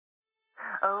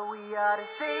Oh, we are the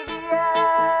saviors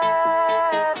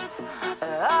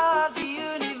of the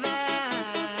universe.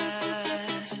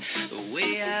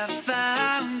 We have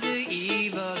found the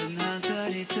evil and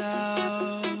hunted it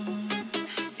down.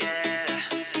 Yeah.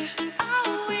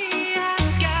 Oh, we are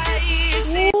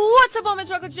sky. What's up, all my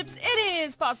chocolate chips? It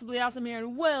is Possibly Awesome here,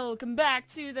 and welcome back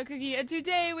to the cookie. And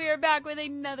today we are back with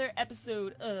another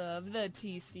episode of the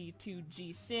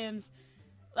TC2G Sims.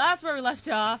 Last where we left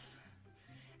off,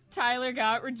 Tyler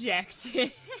got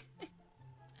rejected.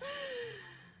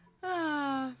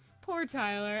 Poor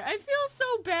Tyler. I feel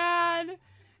so bad.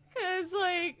 Cause,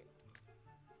 like,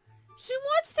 she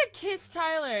wants to kiss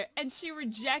Tyler, and she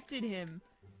rejected him.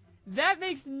 That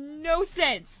makes no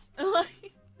sense.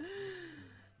 Like,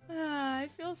 I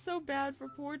feel so bad for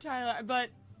poor Tyler,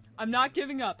 but I'm not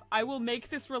giving up. I will make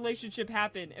this relationship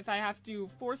happen if I have to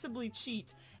forcibly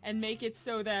cheat and make it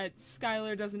so that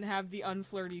Skylar doesn't have the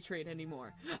unflirty trait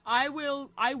anymore. I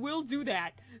will do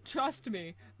that. Trust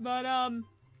me. But,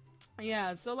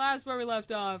 yeah, so last where we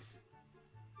left off,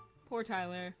 poor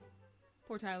Tyler.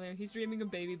 Poor Tyler. He's dreaming of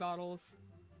baby bottles.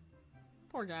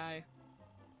 Poor guy.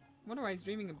 Wonder why he's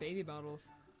dreaming of baby bottles.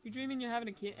 You dreaming you're having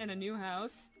a kid and a new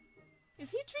house? Is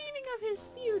he dreaming of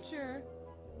his future?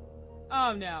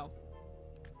 Oh no.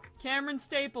 Cameron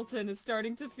Stapleton is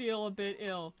starting to feel a bit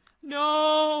ill.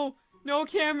 No! No,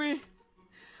 Cameron!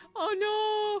 Oh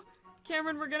no!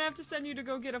 Cameron, we're gonna have to send you to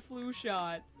go get a flu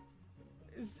shot.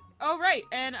 Oh right,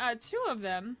 and two of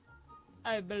them,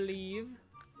 I believe,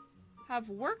 have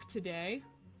work today.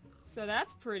 So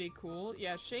that's pretty cool.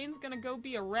 Yeah, Shane's gonna go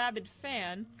be a rabid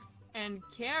fan, and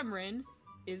Cameron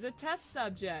is a test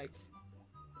subject.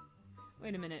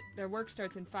 Wait a minute, their work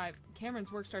starts in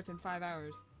Cameron's work starts in 5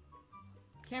 hours.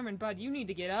 Cameron, bud, you need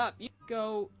to get up. You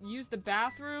go use the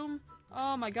bathroom.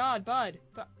 Oh my god, bud.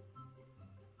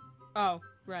 Oh,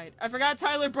 right. I forgot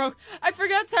Tyler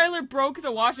broke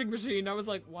the washing machine. I was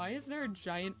like, why is there a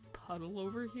giant puddle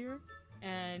over here?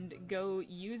 And go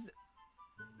use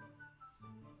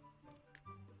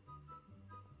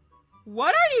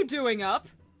What are you doing up?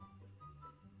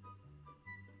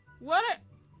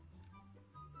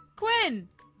 Quinn!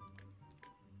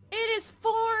 It is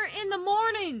 4 in the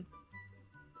morning!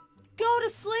 Go to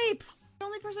sleep! The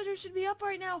only person who should be up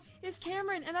right now is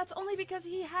Cameron, and that's only because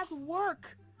he has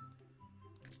work.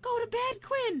 Go to bed,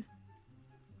 Quinn!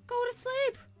 Go to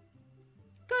sleep!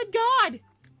 Good God!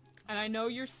 And I know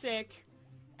you're sick,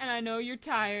 and I know you're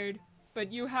tired,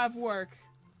 but you have work,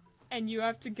 and you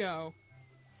have to go.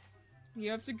 You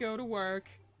have to go to work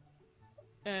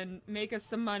and make us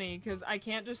some money, because I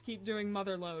can't just keep doing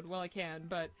mother load. Well, I can,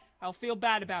 but I'll feel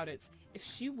bad about it. If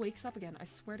she wakes up again, I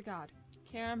swear to God.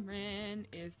 Cameron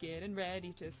is getting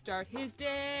ready to start his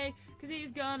day, because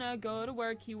he's gonna go to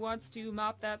work. He wants to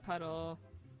mop that puddle.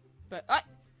 But,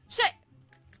 Shane!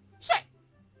 Shane!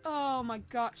 Oh my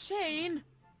God, Shane!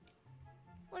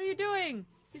 What are you doing?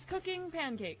 He's cooking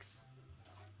pancakes.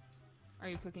 Are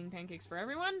you cooking pancakes for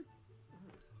everyone?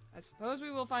 I suppose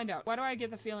we will find out. Why do I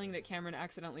get the feeling that Cameron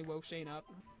accidentally woke Shane up?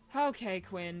 Okay,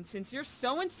 Quinn, since you're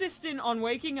so insistent on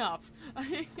waking up,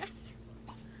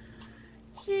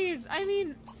 jeez, I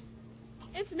mean,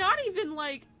 it's not even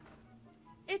like,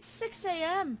 it's 6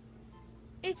 a.m.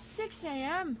 It's 6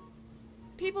 a.m.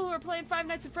 People who are playing Five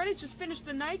Nights at Freddy's just finished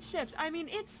the night shift. I mean,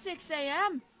 it's 6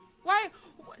 a.m. Why?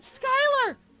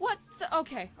 Skylar! What the?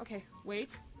 Okay,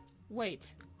 wait.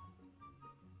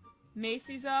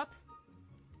 Macy's up.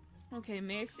 Okay,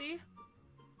 Macy.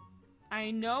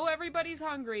 I know everybody's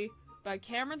hungry, but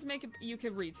Cameron's making- you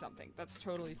can read something. That's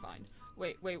totally fine.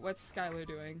 Wait, what's Skylar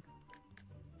doing?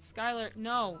 Skylar,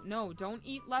 no, don't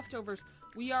eat leftovers.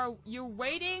 You're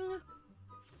waiting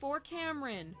for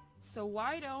Cameron. So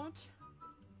why don't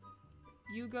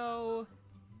you go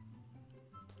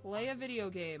play a video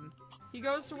game? He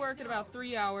goes to work in about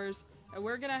 3 hours, and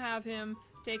we're gonna have him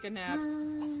take a nap,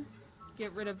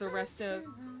 get rid of the rest of-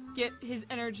 get his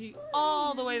energy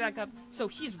all the way back up so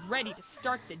he's ready to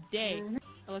start the day.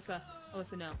 Alyssa,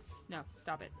 no,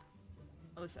 stop it.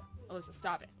 Alyssa,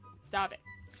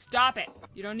 stop it.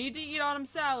 You don't need to eat autumn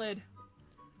salad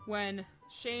when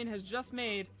Shane has just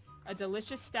made a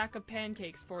delicious stack of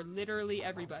pancakes for literally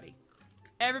everybody.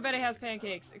 Everybody has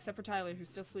pancakes except for Tyler, who's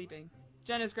still sleeping.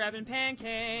 Jenna's grabbing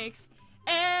pancakes.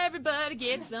 Everybody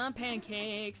gets some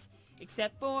pancakes.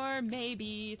 Except for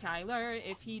maybe Tyler,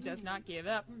 if he does not give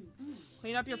up.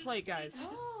 Clean up your plate, guys.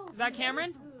 Is that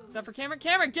Cameron? Is that for Cameron?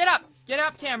 Cameron, get up! Get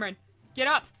up, Cameron! Get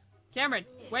up! Cameron,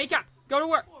 wake up! Go to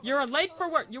work! You're late for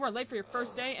work! You are late for your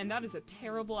first day, and that is a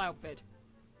terrible outfit.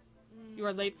 You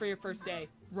are late for your first day.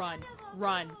 Run.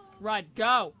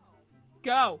 Go!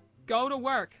 go to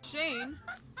work. Shane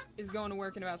is going to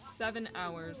work in about 7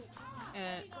 hours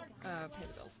and pay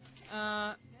the bills.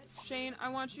 Shane, I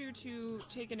want you to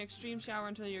take an extreme shower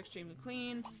until you're extremely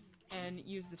clean and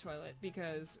use the toilet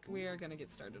because we are gonna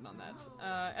get started on that.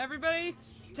 Everybody,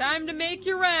 time to make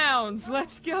your rounds.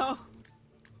 Let's go.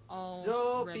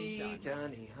 Already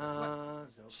done.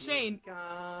 Shane.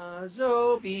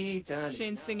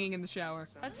 Shane's singing in the shower.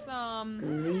 Let's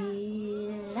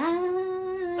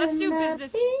do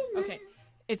business. Okay,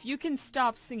 if you can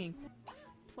stop singing,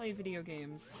 play video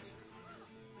games.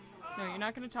 No, you're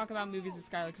not going to talk about movies with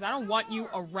Skylar, because I don't want you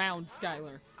around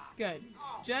Skylar. Good.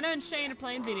 Jenna and Shane are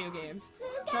playing video games.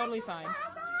 Totally fine.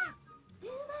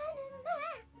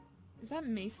 Is that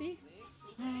Macy?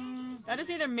 That is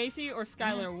either Macy or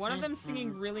Skylar. One of them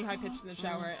singing really high-pitched in the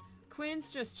shower. Quinn's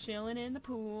just chilling in the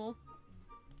pool.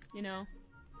 You know,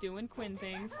 doing Quinn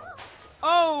things.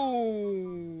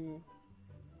 Oh!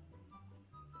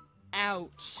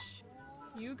 Ouch.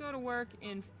 You go to work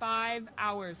in 5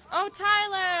 hours. Oh,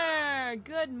 Tyler!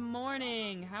 Good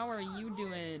morning. How are you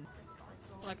doing?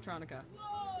 Electronica.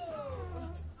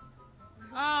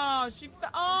 Oh,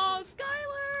 oh,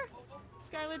 Skylar!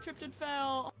 Skylar tripped and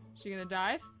fell. She gonna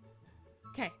dive?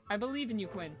 Okay, I believe in you,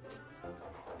 Quinn.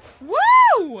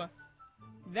 Woo!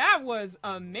 That was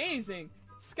amazing.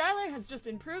 Skylar has just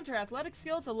improved her athletic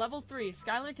skill to level 3.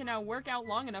 Skylar can now work out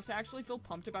long enough to actually feel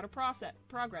pumped about her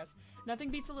progress. Nothing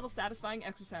beats a little satisfying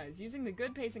exercise. Using the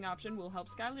good pacing option will help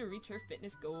Skylar reach her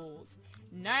fitness goals.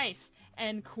 Nice!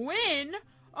 And Quinn,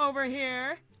 over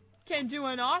here, can do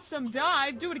an awesome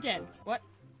dive. Do it again. What?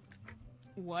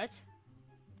 What?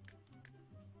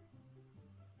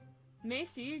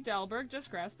 Macy Dahlberg just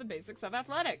grasped the basics of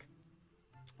athletic.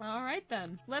 Alright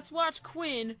then. Let's watch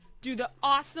Quinn do the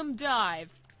awesome dive.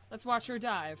 Let's watch her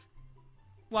dive.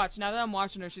 Watch, now that I'm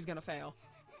watching her, she's gonna fail.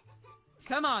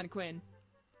 Come on, Quinn.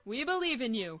 We believe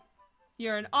in you.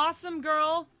 You're an awesome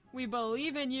girl. We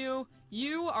believe in you.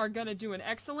 You are gonna do an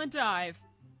excellent dive.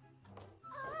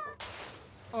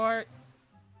 Or...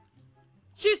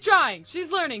 she's trying!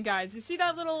 She's learning, guys. You see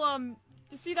that little,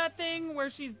 you see that thing where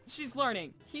she's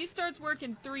learning? He starts work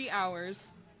in 3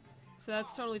 hours. So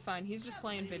that's totally fine. He's just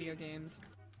playing video games.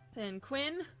 Then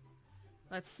Quinn,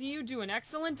 let's see you do an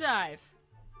excellent dive.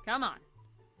 Come on.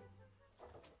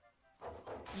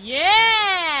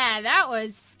 Yeah! That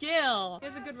was skill! He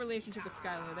has a good relationship with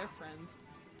Skylar. They're friends.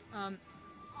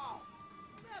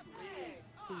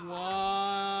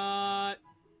 What?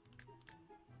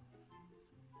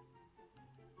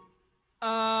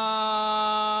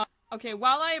 Okay,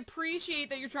 while I appreciate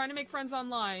that you're trying to make friends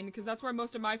online, because that's where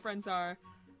most of my friends are,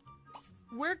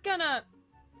 we're gonna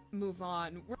move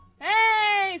on.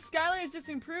 Hey! Skylar has just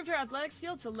improved her athletic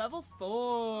skill to level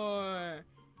 4.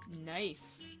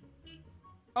 Nice.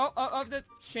 Oh, that's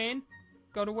Shane.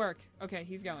 Go to work. Okay,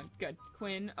 he's going. Good.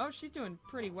 Quinn. Oh, she's doing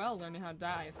pretty well learning how to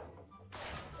dive.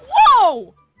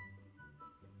 Whoa!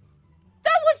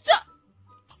 That was just...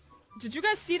 did you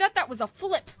guys see that? That was a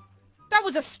flip. That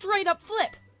was a straight up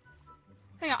flip.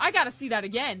 Hang on, I gotta see that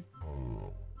again.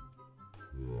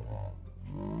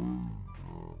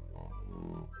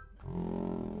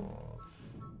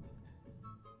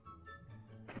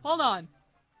 Hold on.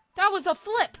 That was a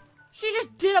flip. She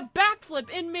just did a backflip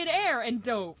in midair and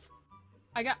dove.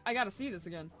 I gotta see this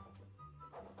again.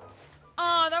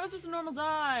 Oh, that was just a normal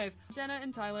dive. Jenna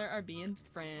and Tyler are being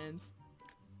friends.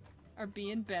 Are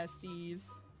being besties.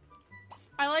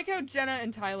 I like how Jenna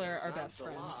and Tyler are best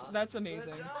friends. That's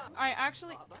amazing. I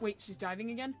actually... wait, she's diving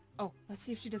again? Oh, let's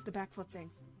see if she does the backflip thing.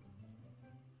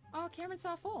 Oh, Cameron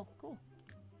saw full. Cool.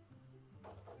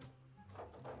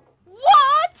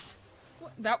 What?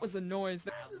 That was a noise.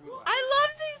 I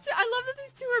love these two. I love that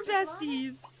these two are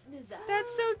besties.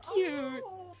 That's so cute.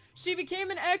 She became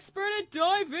an expert at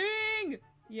diving.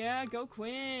 Yeah, go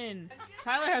Quinn.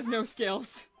 Tyler has no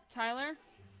skills. Tyler,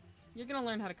 you're gonna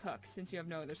learn how to cook since you have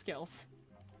no other skills.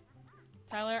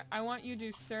 Tyler, I want you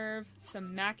to serve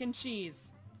some mac and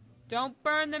cheese. Don't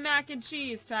burn the mac and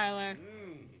cheese, Tyler.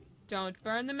 Don't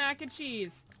burn the mac and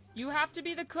cheese. You have to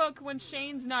be the cook when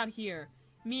Shane's not here.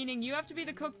 Meaning you have to be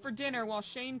the cook for dinner while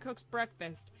Shane cooks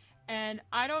breakfast. And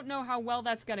I don't know how well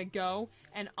that's gonna go.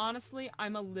 And honestly,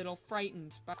 I'm a little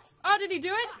frightened. But oh, did he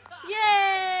do it?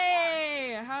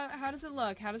 Yay! How does it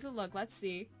look? How does it look? Let's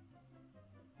see.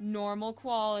 Normal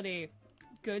quality.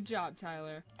 Good job,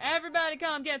 Tyler. Everybody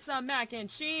come get some mac and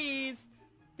cheese.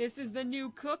 This is the new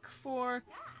cook for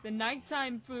the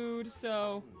nighttime food,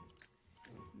 so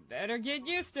better get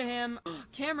used to him.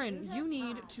 Cameron, you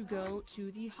need to go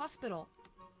to the hospital.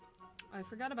 I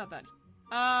forgot about that.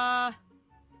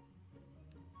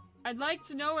 I'd like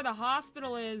to know where the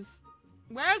hospital is.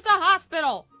 Where's the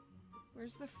hospital?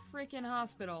 Where's the freaking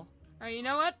hospital? Alright, you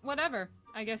know what? Whatever.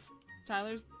 I guess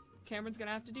Cameron's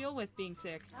gonna have to deal with being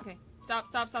sick. Okay, stop.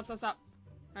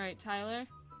 Alright, Tyler.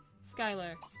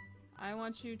 Skylar. I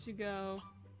want you to go...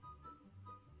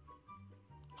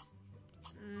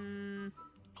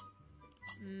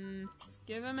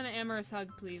 Give him an amorous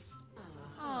hug, please.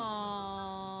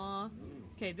 Aww.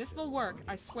 Okay, this will work,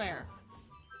 I swear.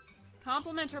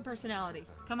 Compliment her personality.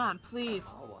 Come on, please.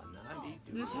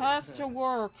 This has to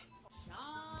work.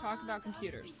 Talk about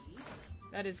computers.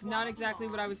 That is not exactly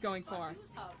what I was going for.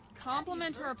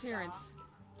 Compliment her appearance.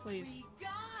 Please.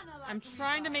 I'm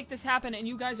trying to make this happen and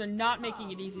you guys are not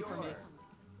making it easy for me.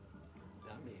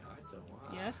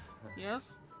 Yes? Yes?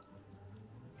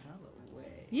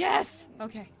 Yes!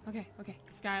 Okay.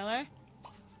 Skylar.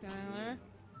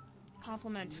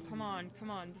 Compliment. Come on.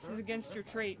 This is against your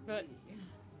trait, but...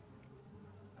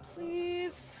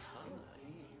 Please.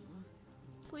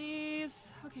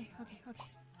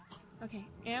 Okay.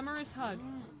 Amorous hug.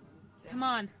 Come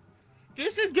on.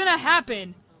 This is gonna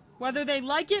happen! Whether they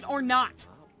like it or not!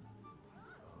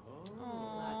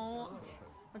 Aww.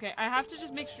 Okay, I have to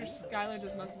just make sure Skylar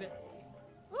does most of it.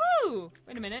 Woo!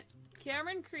 Wait a minute.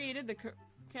 Cameron figured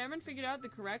out the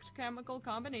correct chemical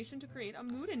combination to create a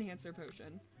mood enhancer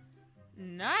potion.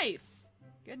 Nice!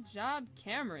 Good job,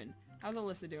 Cameron. How's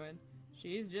Alyssa doing?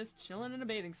 She's just chilling in a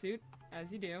bathing suit,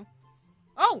 as you do.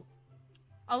 Oh!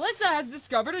 Alyssa has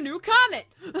discovered a new comet!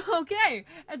 Okay,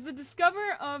 as the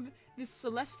discoverer of this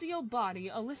celestial body,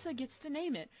 Alyssa gets to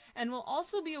name it, and will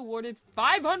also be awarded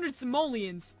 500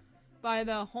 simoleons by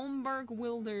the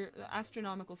Holmberg-Wilder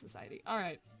Astronomical Society.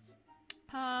 Alright.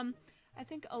 I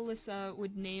think Alyssa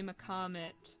would name a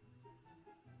comet.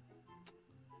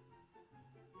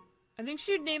 I think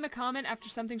she would name a comet after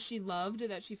something she loved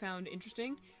that she found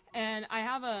interesting. And I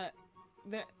have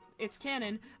it's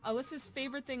canon. Alyssa's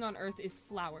favorite thing on Earth is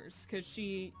flowers, because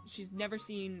she's never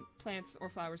seen plants or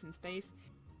flowers in space.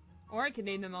 Or I could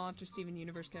name them all after Steven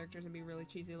Universe characters and be really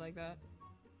cheesy like that.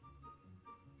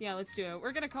 Yeah, let's do it.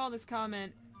 We're gonna call this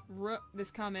comet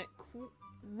Rose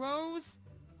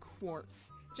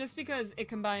Quartz. Just because it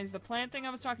combines the plant thing I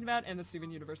was talking about and the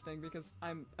Steven Universe thing, because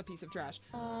I'm a piece of trash.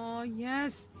 Oh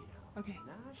yes! Okay.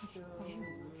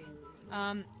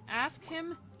 Ask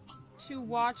him to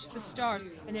watch the stars,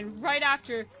 and then right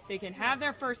after, they can have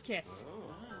their first kiss.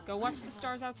 Go watch the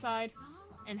stars outside,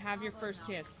 and have your first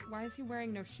kiss. Why is he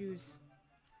wearing no shoes?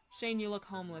 Shane, you look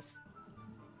homeless.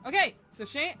 Okay, so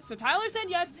Tyler said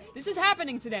yes. This is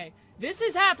happening today. This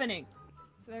is happening.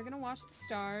 So they're gonna watch the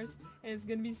stars, and it's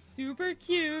gonna be super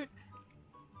cute.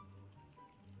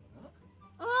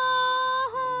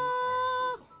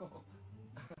 Oh!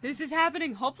 This is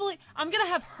happening. Hopefully, I'm gonna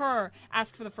have her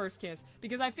ask for the first kiss,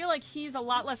 because I feel like he's a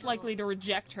lot less likely to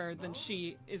reject her than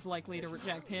she is likely to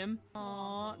reject him.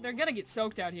 Aww, they're gonna get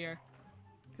soaked out here,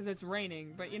 because it's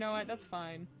raining, but you know what, that's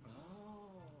fine.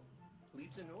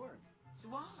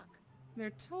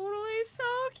 They're totally so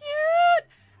cute!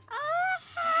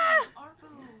 Ah!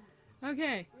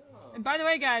 Okay. And by the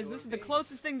way, guys, this is the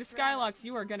closest thing to Skylox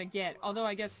you are gonna get. Although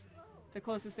I guess the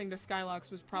closest thing to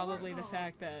Skylox was probably the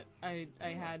fact that I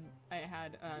had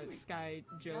a Sky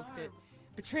joke that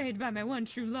betrayed by my one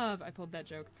true love. I pulled that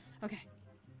joke. Okay.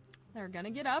 They're gonna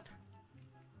get up,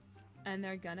 and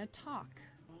they're gonna talk.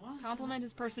 Compliment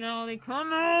his personality.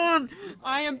 Come on!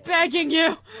 I am begging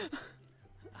you!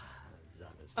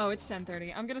 Oh, it's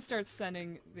 10:30. I'm gonna start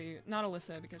sending not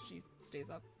Alyssa, because she stays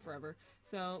up forever.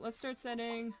 So, let's start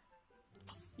sending...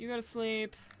 You go to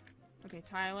sleep. Okay,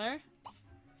 Tyler.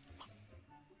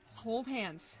 Hold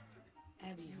hands.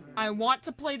 I want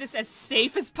to play this as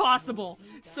safe as possible,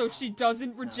 so she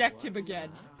doesn't reject him again.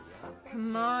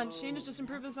 Come on, Shane has just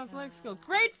improved his athletic skill.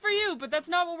 Great for you, but that's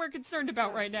not what we're concerned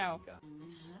about right now.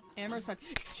 Amorous hug.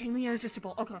 Extremely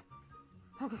irresistible. Okay.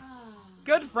 Okay.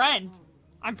 Good friend.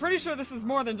 I'm pretty sure this is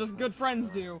more than just good friends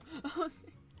do.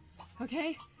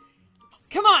 Okay?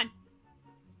 Come on!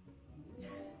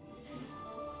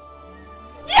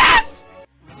 Yes!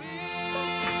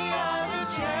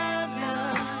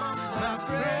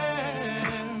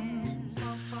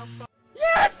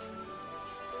 Yes!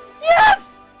 Yes!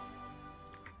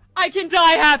 I can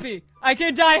die happy! I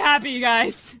can die happy, you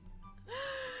guys!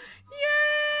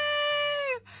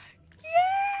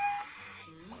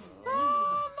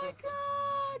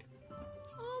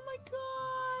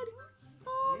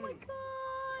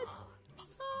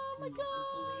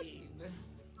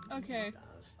 Okay,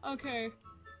 okay,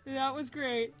 that was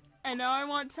great, and now I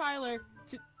want Tyler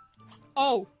to...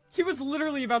 Oh, he was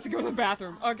literally about to go to the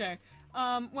bathroom. Okay,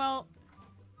 well,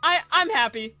 I'm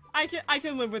happy. I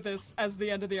can live with this as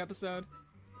the end of the episode.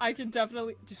 I can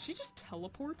definitely... Did she just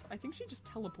teleport? I think she just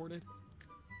teleported.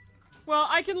 Well,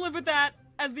 I can live with that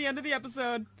as the end of the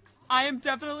episode. I am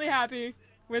definitely happy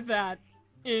with that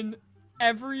in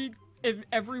every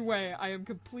way. I am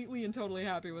completely and totally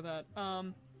happy with that.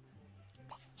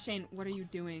 Shane, what are you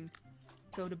doing?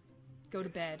 Go to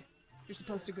bed. You're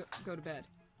supposed to go to bed.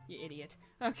 You idiot.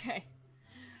 Okay.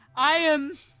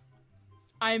 I'm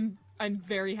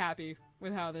very happy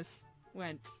with how this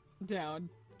went down.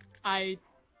 I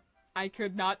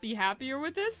could not be happier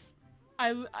with this.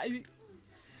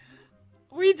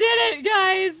 We did it,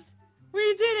 guys!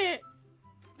 We did it!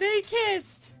 They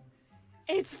kissed!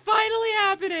 It's finally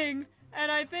happening! And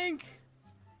I think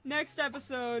next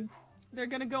episode, they're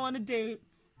gonna go on a date,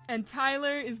 and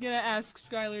Tyler is gonna ask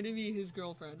Skylar to be his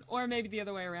girlfriend. Or maybe the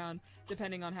other way around,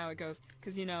 depending on how it goes.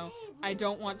 Because, you know, I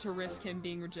don't want to risk him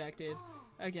being rejected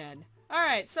again.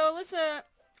 Alright, so Alyssa...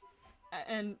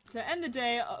 And to end the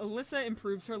day, Alyssa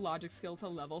improves her logic skill to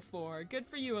level 4. Good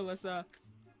for you, Alyssa.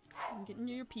 I'm getting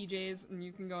you your PJs, and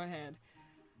you can go ahead.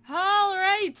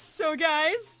 Alright, so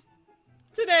guys,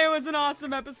 today was an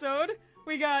awesome episode.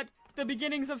 We got the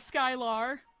beginnings of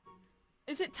Skylar.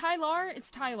 Is it Tylar?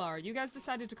 It's Tylar. You guys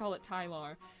decided to call it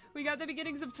Tylar. We got the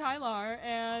beginnings of Tylar,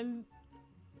 and...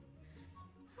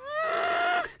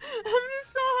 I'm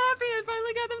just so happy I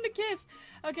finally got them to kiss.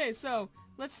 Okay, so...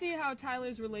 let's see how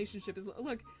Tyler's relationship is.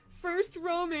 Look, first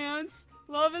romance.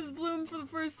 Love has bloomed for the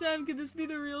first time. Could this be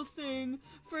the real thing?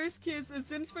 First kiss. A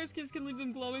Sim's first kiss can leave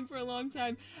him glowing for a long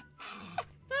time.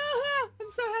 I'm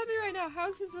so happy right now.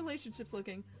 How's his relationships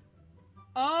looking?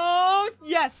 Oh,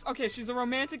 yes. Okay, she's a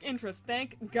romantic interest.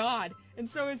 Thank God. And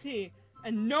so is he.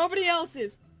 And nobody else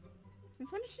is.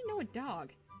 Since when does she know a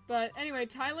dog? But anyway,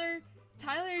 Tyler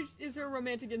is her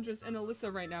romantic interest, and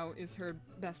Alyssa right now is her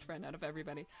best friend out of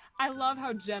everybody. I love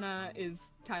how Jenna is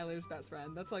Tyler's best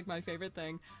friend. That's like my favorite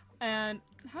thing. And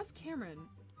how's Cameron?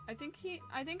 I think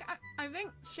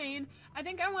Shane, I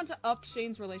think I want to up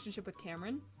Shane's relationship with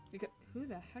Cameron. Because, who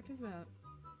the heck is that?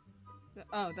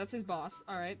 Oh, that's his boss.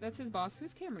 Alright, that's his boss.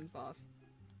 Who's Cameron's boss?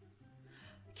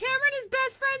 Cameron is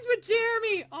best friends with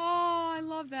Jeremy! Oh, I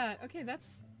love that. Okay,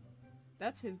 that's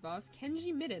his boss.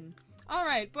 Kenji Midden.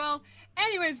 Alright, well,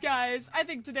 anyways guys, I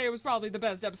think today was probably the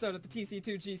best episode of the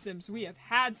TC2G Sims we have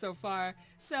had so far.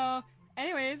 So,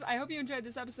 anyways, I hope you enjoyed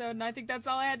this episode, and I think that's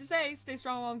all I had to say. Stay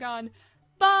strong while I'm gone.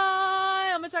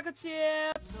 Bye! I'm a chocolate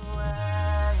chip!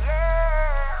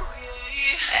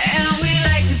 And we